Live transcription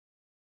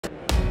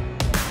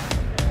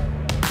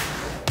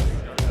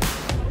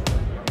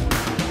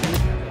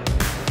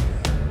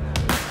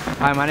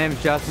Hi, my name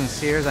is Justin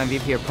Sears. I'm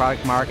VP of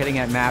Product Marketing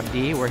at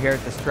MapD. We're here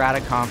at the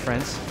Strata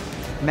Conference.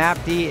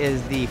 MapD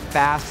is the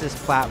fastest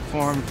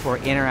platform for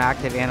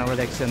interactive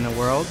analytics in the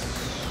world,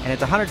 and it's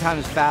 100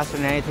 times faster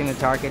than anything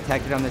that's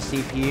architected on the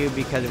CPU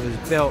because it was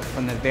built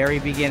from the very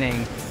beginning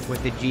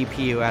with the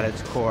GPU at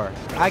its core.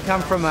 I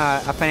come from a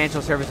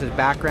financial services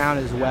background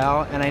as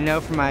well, and I know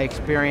from my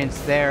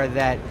experience there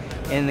that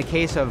in the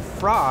case of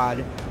fraud,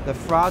 the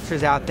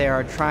fraudsters out there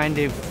are trying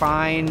to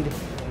find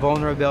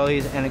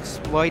vulnerabilities and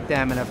exploit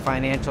them in a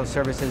financial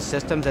services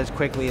systems as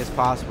quickly as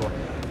possible.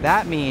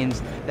 That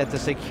means that the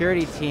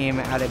security team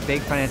at a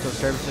big financial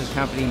services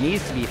company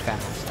needs to be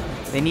fast.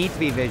 They need to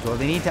be visual.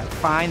 They need to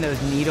find those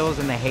needles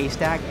in the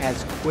haystack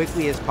as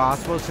quickly as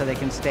possible so they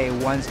can stay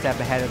one step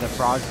ahead of the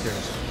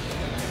fraudsters.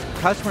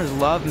 Customers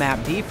love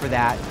MapD for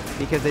that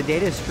because the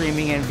data is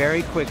streaming in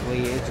very quickly,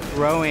 it's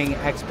growing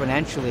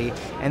exponentially,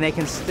 and they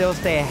can still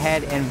stay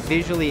ahead and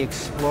visually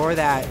explore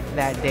that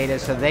data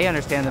so they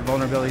understand the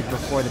vulnerabilities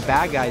before the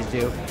bad guys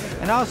do.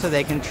 And also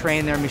they can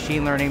train their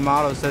machine learning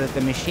models so that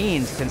the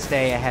machines can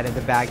stay ahead of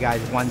the bad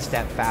guys one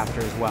step faster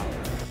as well.